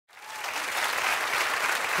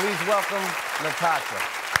Please welcome Natasha.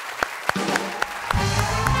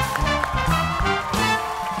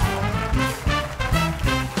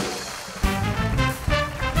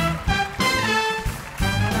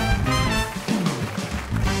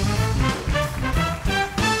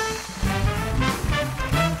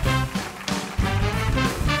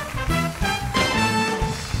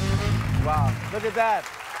 Wow, look at that.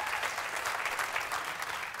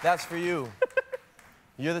 That's for you.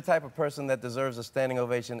 You're the type of person that deserves a standing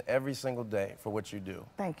ovation every single day for what you do.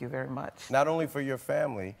 Thank you very much. Not only for your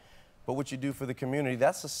family, but what you do for the community.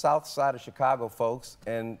 That's the south side of Chicago, folks,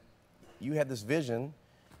 and you had this vision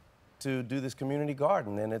to do this community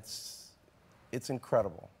garden, and it's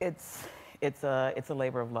incredible. It's a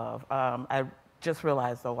labor of love. I just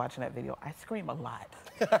realized, though, watching that video, I scream a lot.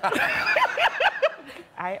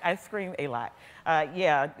 I scream a lot.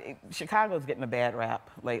 Yeah, Chicago's getting a bad rap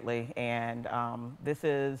lately, and this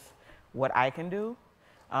is what I can do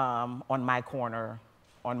on my corner,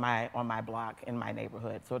 on my block, in my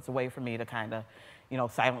neighborhood. So it's a way for me to kind of,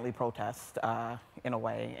 silently protest in a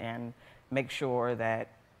way and make sure that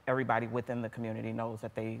everybody within the community knows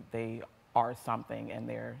that they are something and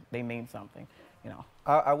they mean something,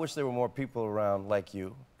 I wish there were more people around like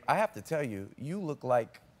you. I have to tell you, you look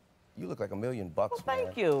like $1 million, well,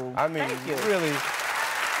 thank you. I mean, thank you. Really,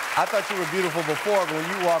 I thought you were beautiful before, but when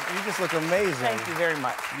you walk, you just look amazing. Thank you very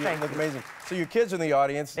much. You look amazing. So your kids are in the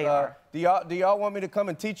audience. They are. Do y'all want me to come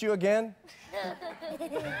and teach you again?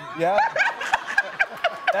 Yeah?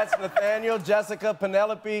 That's Nathaniel, Jessica,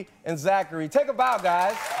 Penelope, and Zachary. Take a bow,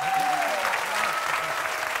 guys.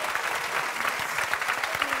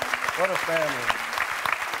 What a family.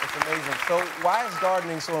 It's amazing. So why is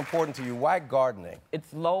gardening so important to you? Why gardening?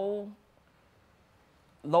 It's low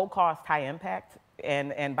cost, high impact.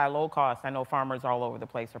 And by low cost, I know farmers all over the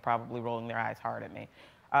place are probably rolling their eyes hard at me.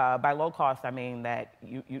 By low cost, I mean that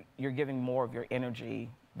you're giving more of your energy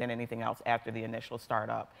than anything else after the initial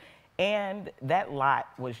startup. And that lot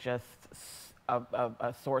was just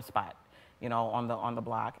a sore spot, on the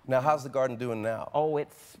block. Now, how's the garden doing now? Oh,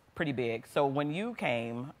 it's pretty big. So when you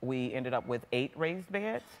came, we ended up with 8 raised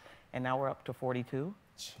beds, and now we're up to 42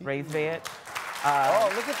 raised beds.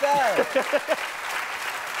 Oh, look at that.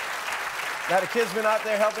 Now, the kids been out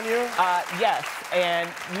there helping you? Yes, and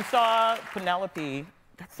you saw Penelope.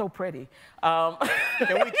 That's so pretty. Can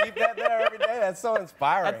we keep that there every day? That's so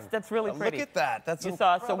inspiring. That's really pretty. Look at that. That's you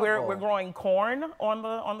incredible. saw. So we're growing corn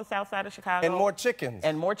on the south side of Chicago. And more chickens.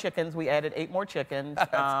 And more chickens. We added 8 more chickens.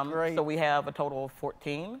 That's great. So we have a total of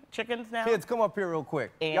 14 chickens now. Kids, come up here real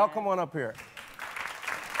quick. And y'all come on up here.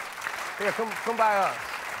 Here, come by us.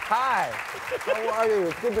 Hi. How are you?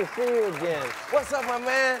 It's good to see you again. What's up, my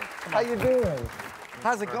man? How you doing?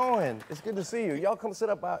 How's it going? It's good to see you. Y'all come sit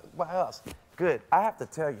up by us. Good. I have to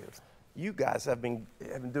tell you, you guys have been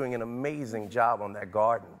doing an amazing job on that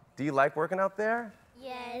garden. Do you like working out there?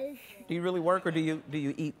 Yes. Do you really work, or do you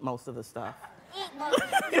eat most of the stuff? Eat most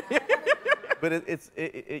of the stuff.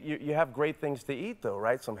 But you have great things to eat, though,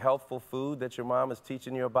 right? Some healthful food that your mom is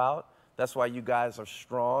teaching you about. That's why you guys are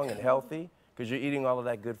strong and healthy, because you're eating all of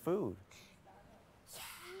that good food.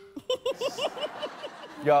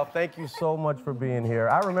 Y'all, thank you so much for being here.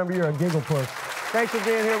 I remember you're a giggle puss. Thanks for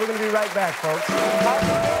being here. We're going to be right back,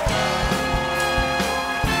 folks.